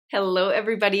Hello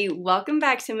everybody, welcome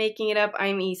back to Making It Up.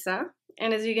 I'm Isa,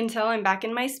 and as you can tell, I'm back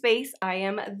in my space. I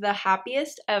am the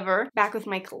happiest ever. Back with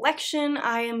my collection.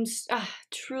 I am,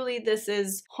 truly, this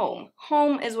is home.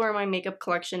 Home is where my makeup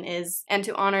collection is, and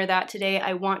to honor that today,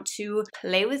 I want to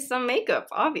play with some makeup,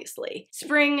 obviously.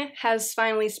 Spring has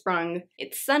finally sprung.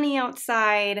 It's sunny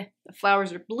outside, the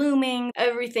flowers are blooming,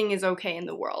 everything is okay in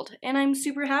the world, and I'm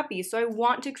super happy. So I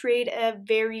want to create a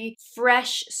very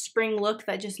fresh spring look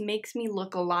that just makes me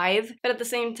look alive, but at the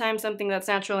same time something that's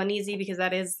natural and easy because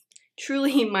that is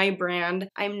truly my brand.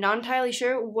 I'm not entirely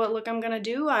sure what look I'm gonna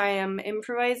do. I am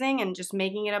improvising and just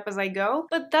making it up as I go,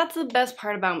 but that's the best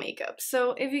part about makeup.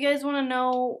 So if you guys want to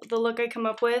know the look I come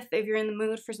up with, if you're in the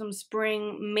mood for some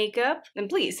spring makeup, then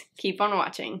please keep on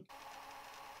watching.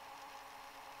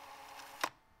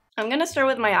 I'm gonna start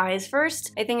with my eyes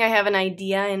first. I think I have an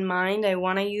idea in mind. I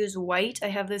want to use white. I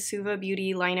have this Suva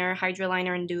Beauty liner, Hydra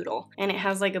liner in Doodle, and it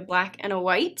has like a black and a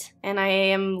white, and I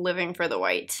am living for the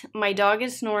white. My dog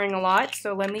is snoring a lot,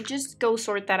 so let me just go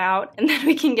sort that out, and then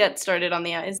we can get started on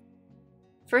the eyes.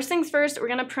 First things first, we're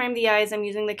gonna prime the eyes. I'm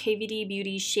using the KVD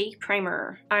Beauty Shake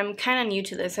Primer. I'm kind of new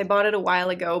to this. I bought it a while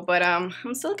ago, but I'm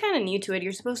still kind of new to it.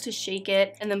 You're supposed to shake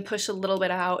it and then push a little bit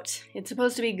out. It's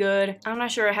supposed to be good. I'm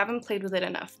not sure. I haven't played with it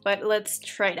enough, but let's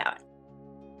try it out.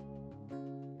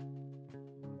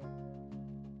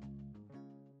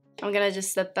 I'm gonna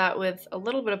just set that with a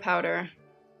little bit of powder.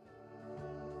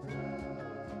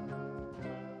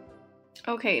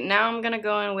 Okay, now I'm gonna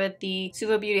go in with the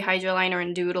Suva Beauty Hydra Liner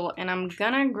in Doodle, and I'm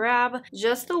gonna grab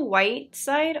just the white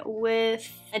side with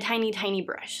a tiny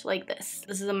brush, like this.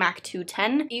 This is a MAC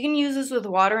 210. You can use this with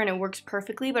water and it works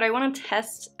perfectly, but I wanna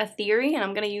test a theory, and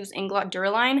I'm gonna use Inglot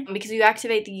Duraline because you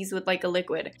activate these with like a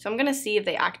liquid. So I'm gonna see if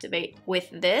they activate with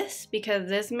this, because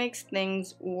this makes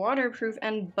things waterproof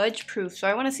and budge-proof, so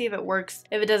I wanna see if it works.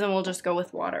 If it doesn't, we'll just go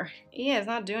with water. Yeah, it's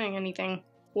not doing anything.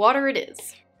 Water it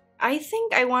is. I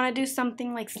think I want to do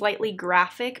something like slightly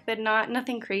graphic, but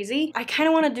nothing crazy. I kind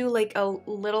of want to do like a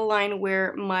little line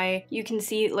where you can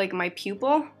see like my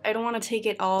pupil. I don't want to take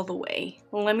it all the way.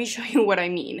 Well, let me show you what I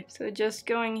mean. So just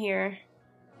going here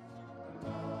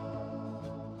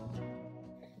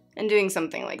and doing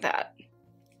something like that.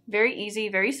 Very easy,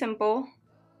 very simple,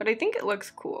 but I think it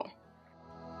looks cool.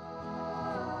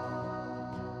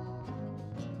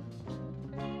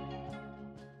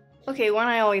 Okay, one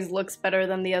eye always looks better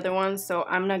than the other one, so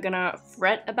I'm not gonna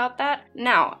fret about that.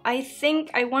 Now, I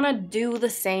think I wanna do the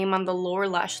same on the lower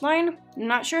lash line. I'm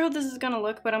not sure how this is gonna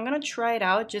look, but I'm gonna try it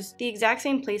out. Just the exact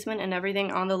same placement and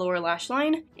everything on the lower lash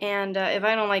line. And if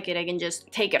I don't like it, I can just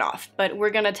take it off. But we're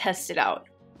gonna test it out.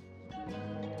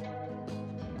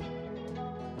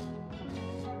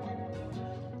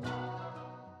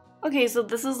 Okay, so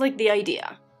this is like the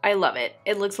idea. I love it.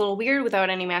 It looks a little weird without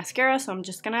any mascara, so I'm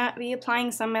just gonna be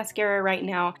applying some mascara right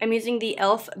now. I'm using the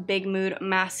e.l.f. Big Mood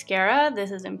Mascara. This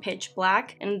is in Pitch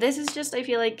Black, and this is just, I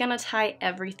feel like, gonna tie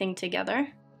everything together.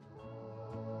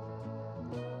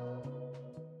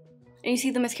 And you see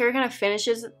the mascara kind of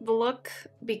finishes the look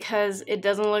because it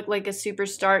doesn't look like a super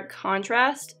stark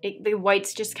contrast. The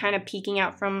white's just kind of peeking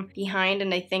out from behind,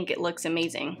 and I think it looks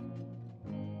amazing.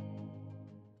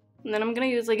 And then I'm gonna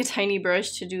use like a tiny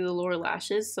brush to do the lower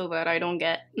lashes so that I don't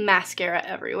get mascara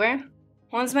everywhere.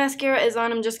 Once mascara is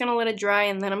on, I'm just gonna let it dry,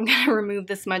 and then I'm gonna remove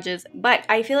the smudges. But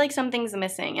I feel like something's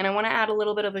missing, and I wanna add a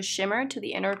little bit of a shimmer to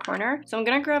the inner corner. So I'm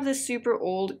gonna grab this super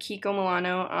old Kiko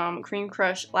Milano Cream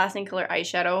Crush Lasting Color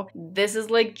eyeshadow. This is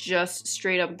like just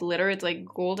straight up glitter. It's like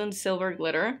gold and silver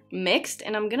glitter mixed,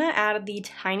 and I'm gonna add the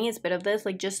tiniest bit of this,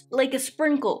 like just like a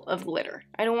sprinkle of glitter.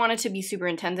 I don't want it to be super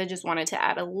intense, I just wanted to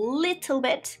add a little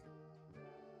bit.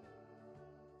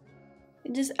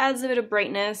 It just adds a bit of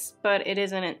brightness, but it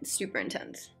isn't super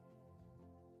intense.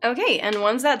 Okay, and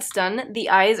once that's done, the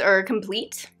eyes are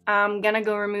complete. I'm gonna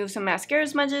go remove some mascara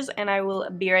smudges, and I will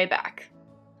be right back.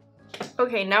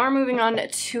 Okay, now we're moving on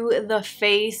to the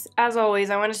face. As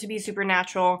always, I want it to be super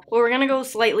natural. But we're gonna go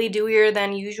slightly dewier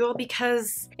than usual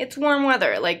because it's warm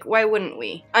weather. Like, why wouldn't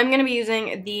we? I'm gonna be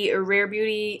using the Rare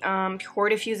Beauty Pore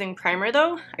Diffusing Primer,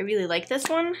 though. I really like this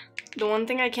one. The one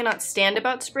thing I cannot stand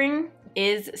about spring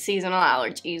is seasonal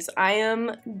allergies. I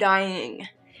am dying.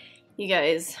 You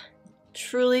guys,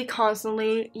 truly,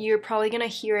 constantly, you're probably gonna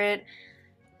hear it.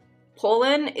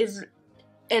 Pollen is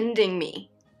ending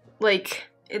me. Like,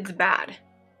 it's bad.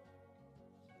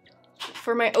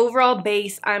 For my overall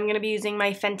base, I'm gonna be using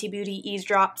my Fenty Beauty Ease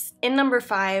Drops in number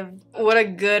 5. What a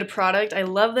good product. I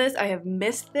love this. I have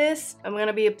missed this. I'm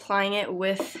gonna be applying it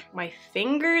with my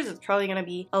fingers. It's probably gonna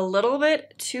be a little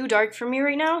bit too dark for me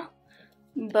right now,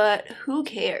 but who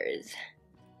cares?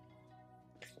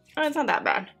 Oh, it's not that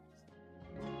bad.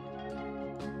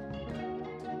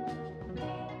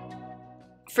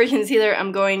 For concealer,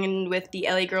 I'm going in with the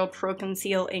LA Girl Pro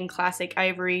Conceal in Classic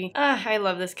Ivory. I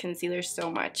love this concealer so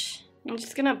much. I'm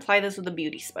just gonna apply this with a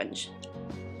beauty sponge.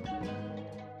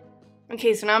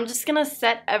 Okay, so now I'm just gonna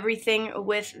set everything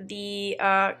with the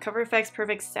Cover FX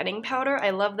Perfect Setting Powder.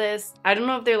 I love this. I don't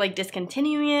know if they're like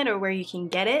discontinuing it or where you can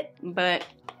get it, but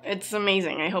it's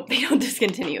amazing. I hope they don't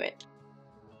discontinue it.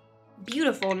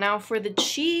 Beautiful. Now for the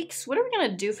cheeks, what are we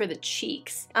gonna do for the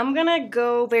cheeks? I'm gonna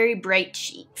go very bright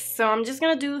cheeks. So I'm just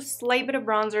gonna do a slight bit of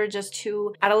bronzer just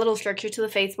to add a little structure to the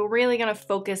face, but we're really gonna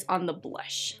focus on the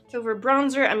blush. So for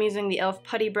bronzer, I'm using the e.l.f.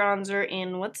 Putty Bronzer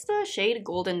in, what's the shade?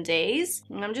 Golden Days.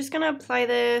 And I'm just gonna apply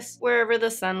this wherever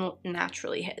the sun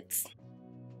naturally hits.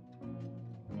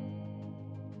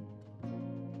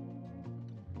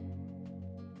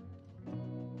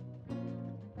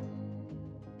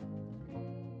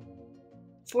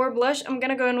 For blush, I'm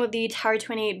gonna go in with the Tower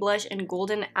 28 blush in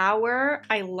Golden Hour.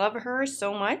 I love her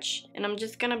so much, and I'm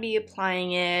just gonna be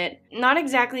applying it, not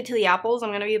exactly to the apples,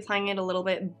 I'm gonna be applying it a little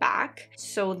bit back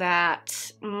so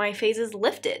that my face is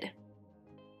lifted.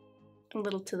 A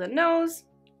little to the nose.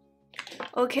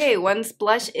 Okay, once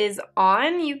blush is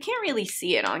on, you can't really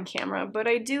see it on camera, but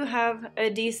I do have a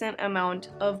decent amount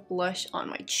of blush on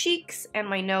my cheeks and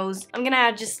my nose. I'm gonna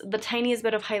add just the tiniest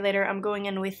bit of highlighter. I'm going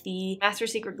in with the Master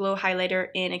Secret Glow Highlighter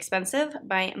in Expensive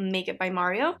by Make It by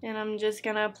Mario, and I'm just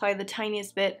gonna apply the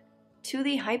tiniest bit to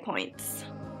the high points.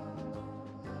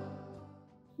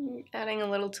 Adding a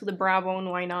little to the brow bone,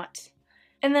 why not?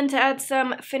 And then to add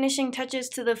some finishing touches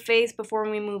to the face before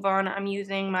we move on, I'm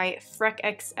using my Freck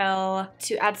XL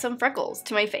to add some freckles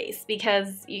to my face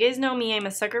because you guys know me, I'm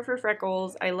a sucker for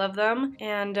freckles. I love them,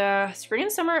 and spring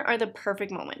and summer are the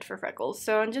perfect moment for freckles.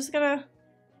 So I'm just gonna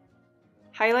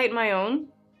highlight my own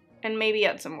and maybe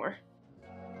add some more.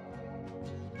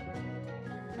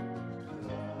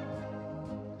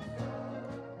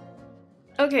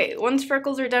 Okay, once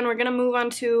freckles are done, we're gonna move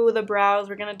on to the brows.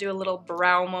 We're gonna do a little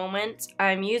brow moment.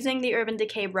 I'm using the Urban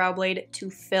Decay Brow Blade to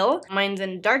fill. Mine's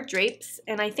in Dark Drapes,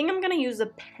 and I think I'm gonna use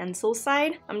the pencil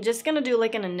side. I'm just gonna do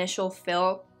like an initial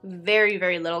fill, very,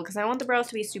 very little, because I want the brows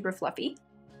to be super fluffy.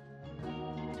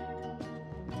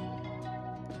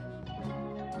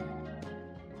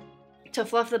 To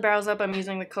fluff the brows up, I'm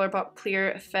using the ColourPop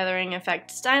Clear Feathering Effect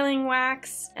Styling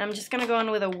Wax, and I'm just gonna go in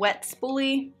with a wet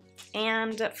spoolie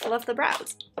and fluff the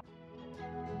brows.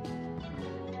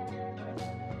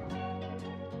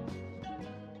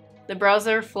 The brows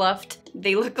are fluffed.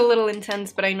 They look a little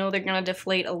intense, but I know they're gonna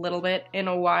deflate a little bit in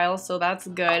a while, so that's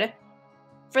good.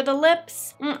 For the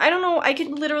lips, I don't know, I could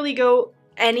literally go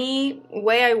any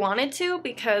way I wanted to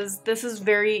because this is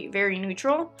very, very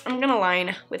neutral. I'm gonna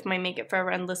line with my Make It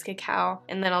Forever Endless Cacao,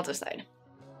 and then I'll decide.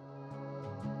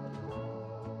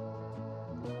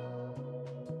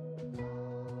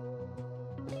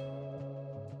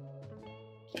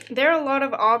 There are a lot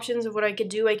of options of what I could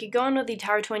do. I could go in with the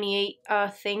Tower 28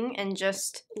 thing and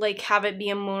just like have it be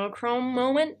a monochrome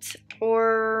moment,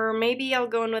 or maybe I'll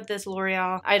go in with this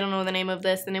L'Oreal. I don't know the name of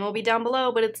this. The name will be down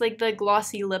below, but it's like the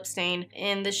glossy lip stain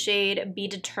in the shade Be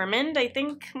Determined. I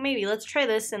think maybe let's try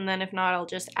this, and then if not, I'll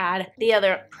just add the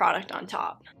other product on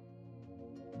top.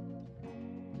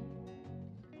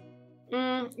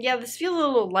 Yeah, this feels a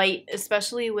little light,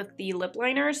 especially with the lip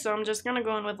liner, so I'm just gonna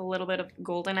go in with a little bit of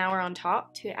Golden Hour on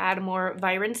top to add more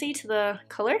vibrancy to the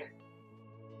color.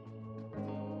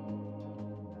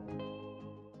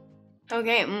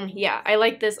 Okay, yeah, I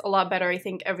like this a lot better. I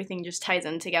think everything just ties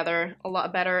in together a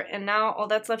lot better. And now all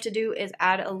that's left to do is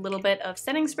add a little bit of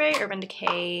setting spray, Urban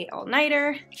Decay All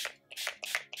Nighter.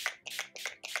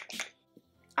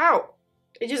 Ow!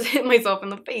 I just hit myself in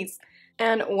the face.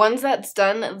 And once that's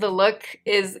done, the look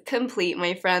is complete,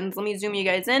 my friends. Let me zoom you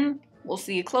guys in. We'll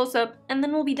see a close-up, and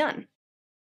then we'll be done.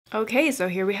 Okay, so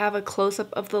here we have a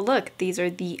close-up of the look. These are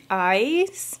the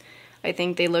eyes. I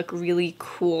think they look really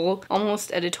cool,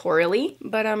 almost editorially,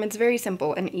 but it's very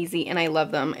simple and easy, and I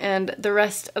love them. And the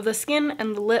rest of the skin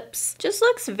and the lips just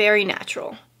looks very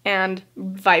natural and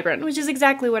vibrant, which is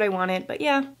exactly what I wanted. But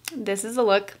yeah, this is the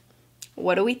look.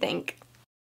 What do we think?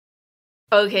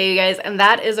 Okay, you guys, and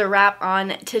that is a wrap on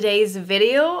today's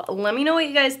video. Let me know what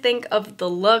you guys think of the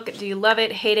look. Do you love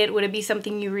it, hate it? Would it be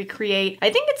something you recreate? I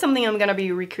think it's something I'm gonna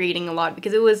be recreating a lot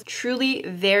because it was truly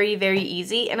very, very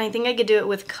easy, and I think I could do it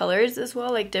with colors as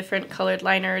well, like different colored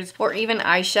liners or even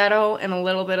eyeshadow and a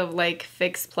little bit of like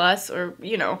Fix Plus, or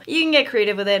you know, you can get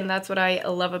creative with it, and that's what I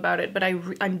love about it. But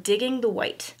I'm digging the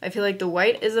white. I feel like the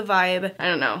white is a vibe. I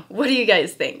don't know. What do you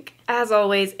guys think? As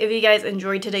always, if you guys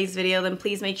enjoyed today's video, then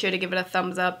please make sure to give it a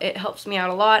thumbs up. It helps me out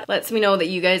a lot, lets me know that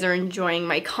you guys are enjoying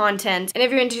my content. And if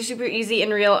you're into super easy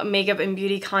and real makeup and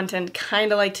beauty content,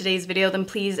 kind of like today's video, then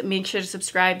please make sure to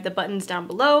subscribe. The button's down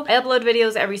below. I upload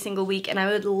videos every single week and I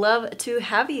would love to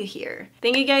have you here.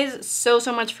 Thank you guys so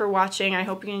much for watching. I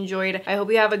hope you enjoyed. I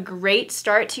hope you have a great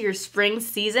start to your spring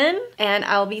season, and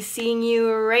I'll be seeing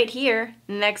you right here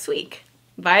next week.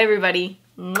 Bye everybody.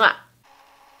 Mwah.